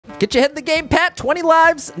Get your head in the game, Pat. 20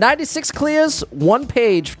 lives, 96 clears, 1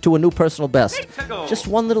 page to a new personal best. Just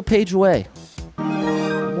 1 little page away.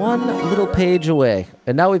 1 little page away.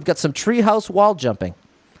 And now we've got some treehouse wall jumping.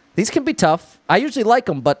 These can be tough. I usually like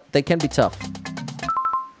them, but they can be tough.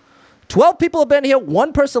 12 people have been here.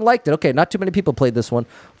 1 person liked it. Okay, not too many people played this one.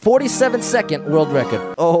 47-second world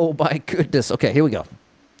record. Oh, my goodness. Okay, here we go.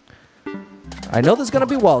 I know there's going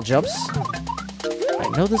to be wall jumps. I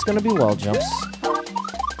know there's going to be wall jumps.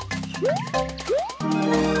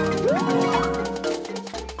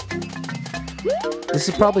 This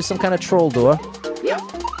is probably some kind of troll door.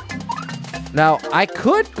 Now, I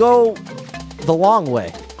could go the long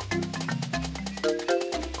way.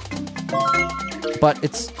 But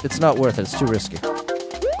it's not worth it. It's too risky.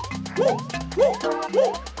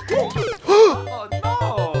 Oh,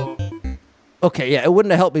 no. Okay, yeah, it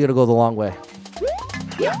wouldn't have helped me to go the long way.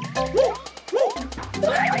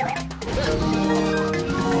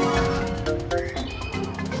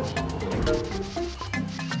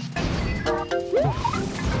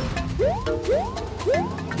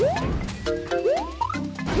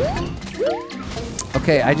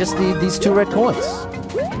 Okay, I just need these 2 red coins.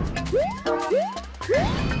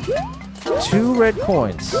 2 red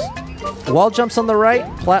coins. Wall jumps on the right,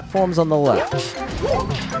 platforms on the left.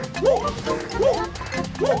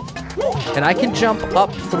 And I can jump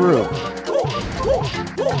up through.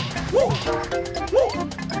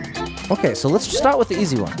 Okay, so let's start with the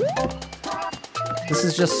easy one. This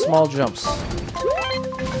is just small jumps.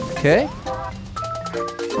 Okay.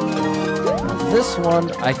 This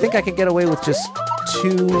one, I think I can get away with just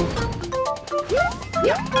 2.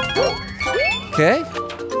 Okay.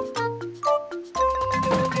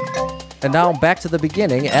 And now I'm back to the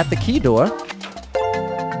beginning at the key door.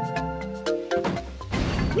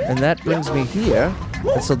 And that brings me here.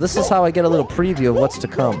 And so this is how I get a little preview of what's to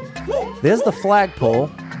come. There's the flagpole.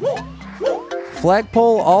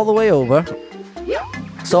 Flagpole all the way over.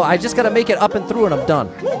 So I just gotta make it up and through and I'm done.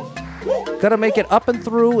 Gotta make it up and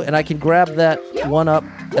through and I can grab that one up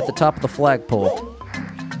at the top of the flagpole.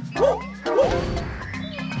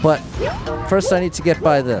 But first I need to get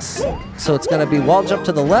by this. So it's gonna be wall jump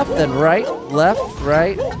to the left, then right, left,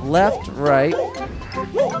 right, left, right.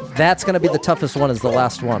 That's gonna be the toughest one, is the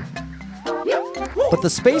last one. But the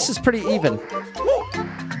space is pretty even.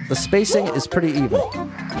 The spacing is pretty even.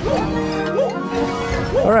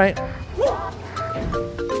 All right.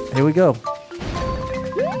 Here we go.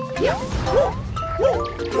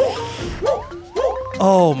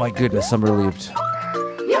 Oh my goodness, I'm relieved.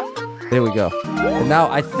 There we go. And now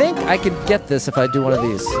I think I can get this if I do one of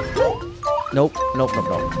these. Nope, nope, nope,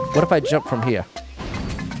 nope. What if I jump from here?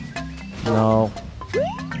 No.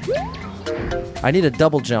 I need a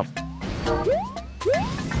double jump.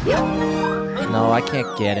 No, I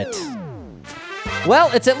can't get it. Well,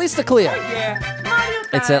 it's at least a clear.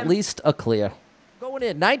 It's at least a clear. Going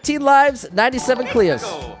in. 19 lives, 97 clears.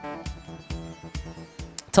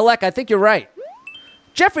 Telek, I think you're right.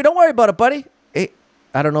 Jeffrey, don't worry about it, buddy. Hey,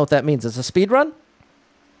 I don't know what that means. It's a speed run?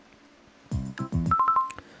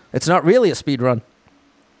 It's not really a speed run.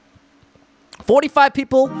 45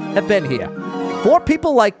 people have been here. 4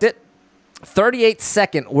 people liked it.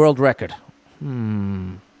 38-second world record.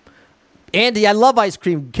 Andy, I love ice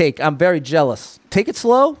cream cake. I'm very jealous. Take it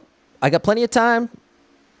slow. I got plenty of time.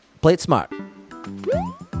 Play it smart.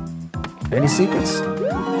 Any secrets?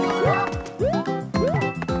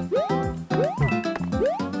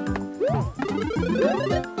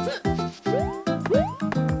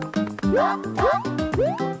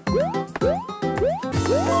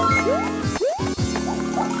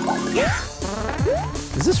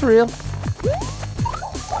 Is this real?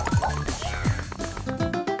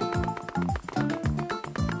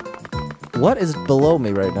 What is below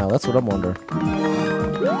me right now? That's what I'm wondering.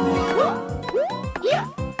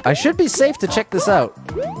 I should be safe to check this out.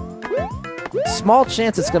 Small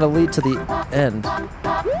chance it's going to lead to the end.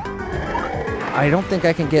 I don't think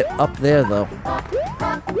I can get up there, though.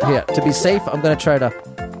 Yeah, to be safe, I'm going to try to...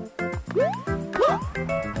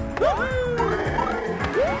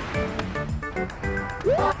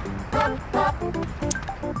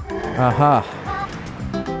 Aha.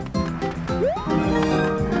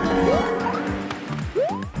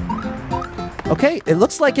 Okay, it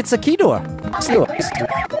looks like it's a key door.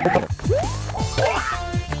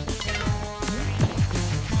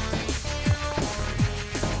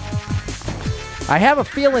 I have a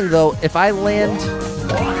feeling, though, if I land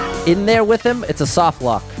in there with him, it's a soft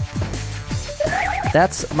lock.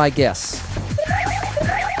 That's my guess.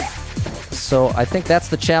 So I think that's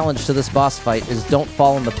the challenge to this boss fight, is don't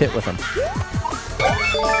fall in the pit with him.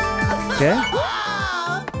 Okay?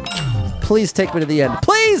 Please take me to the end.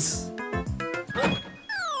 Please! With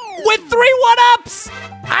 3 1-ups!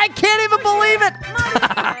 I can't even believe it!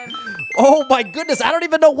 Oh my goodness, I don't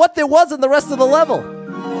even know what there was in the rest of the level.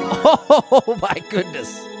 Oh my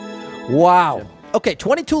goodness. Wow. Okay,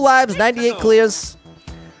 22 lives, 98 clears.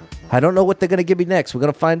 I don't know what they're going to give me next. We're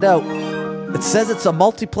going to find out. It says it's a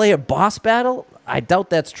multiplayer boss battle. I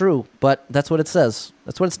doubt that's true, but that's what it says.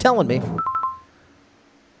 That's what it's telling me.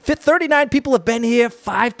 39 people have been here,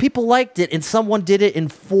 5 people liked it, and someone did it in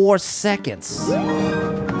 4 seconds. Well,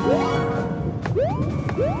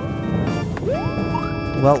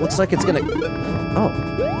 it looks like it's gonna... Oh.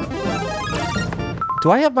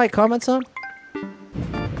 Do I have my comments on?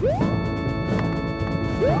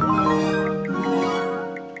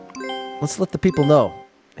 Let's let the people know.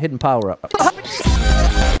 Hidden power up.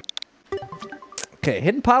 Okay,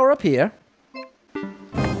 hidden power up here.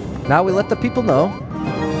 Now we let the people know.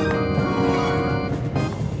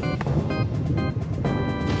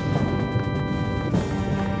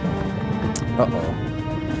 Uh-oh.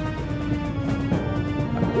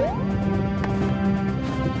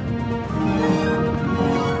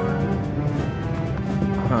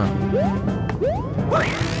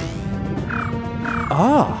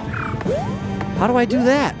 Oh. How do I do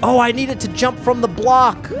that? Oh, I needed to jump from the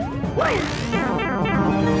block.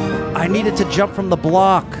 I needed to jump from the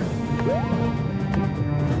block.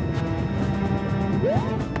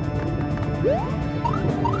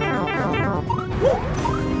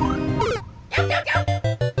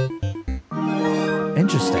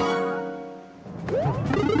 Interesting.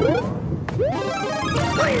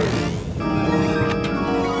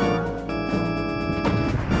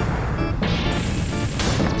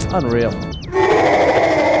 Unreal.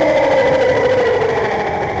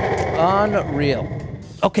 Unreal.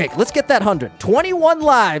 Okay, let's get that 100. 21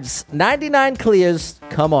 lives, 99 clears.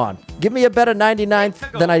 Come on. Give me a better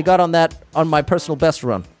 99th than I got on that on my personal best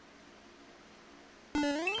run.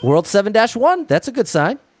 World 7-1. That's a good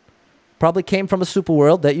sign. Probably came from a super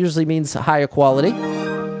world. That usually means higher quality.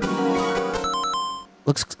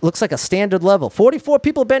 Looks like a standard level. 44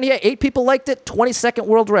 people have been here. 8 people liked it. 22nd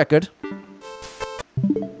world record.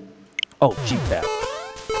 Oh, G-Pad.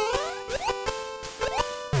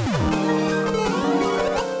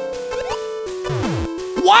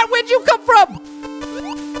 Why? Where'd you come from?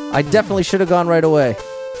 I definitely should have gone right away.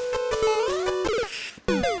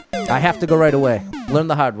 I have to go right away. Learn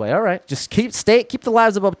the hard way. All right. Just keep the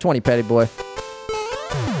lives above 20, Patty boy.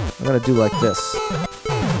 I'm gonna do like this.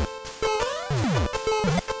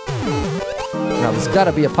 Now there's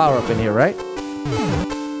gotta be a power-up in here, right?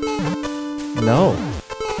 No.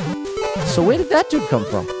 So where did that dude come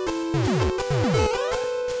from?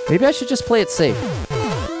 Maybe I should just play it safe.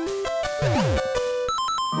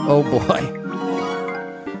 Oh boy.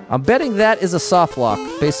 I'm betting that is a soft lock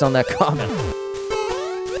based on that comment.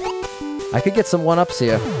 I could get some 1-ups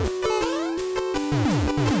here.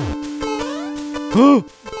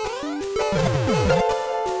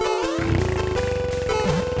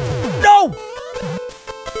 No!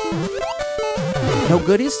 No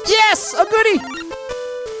goodies? Yes! A goodie!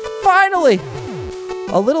 Finally!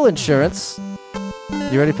 A little insurance.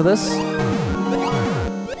 You ready for this?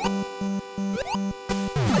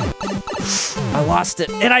 I lost it,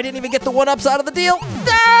 and I didn't even get the 1-ups out of the deal.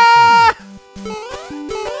 Ah!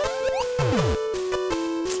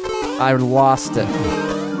 I lost it.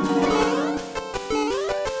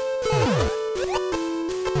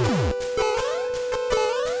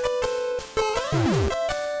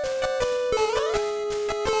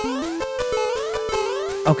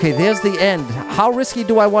 Okay, there's the end. How risky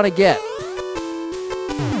do I want to get?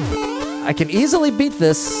 I can easily beat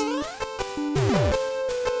this.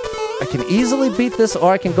 I can easily beat this,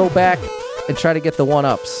 or I can go back and try to get the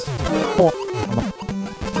 1-ups.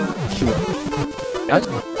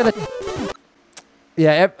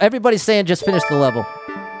 Yeah, everybody's saying just finish the level.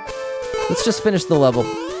 Let's just finish the level.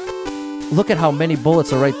 Look at how many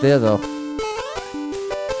bullets are right there, though.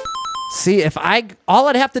 See, all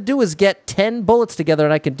I'd have to do is get 10 bullets together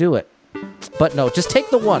and I can do it. But no, just take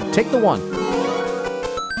the 1. Take the 1.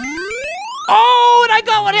 Oh, and I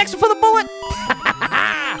got 1 extra for the bullet.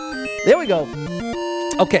 There we go.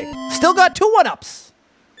 Okay, still got 2 1-ups.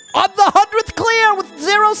 On the 100th clear with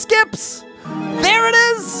 0 skips. There it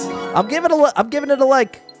is. I'm giving it a like. I'm giving it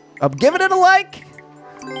a like.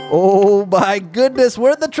 Oh my goodness,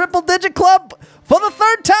 we're in the triple digit club for the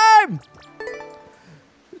 3rd time.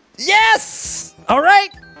 Yes! All right.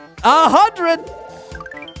 100.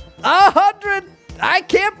 100. I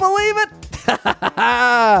can't believe it.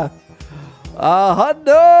 A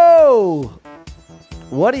hundo.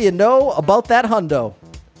 What do you know about that hundo?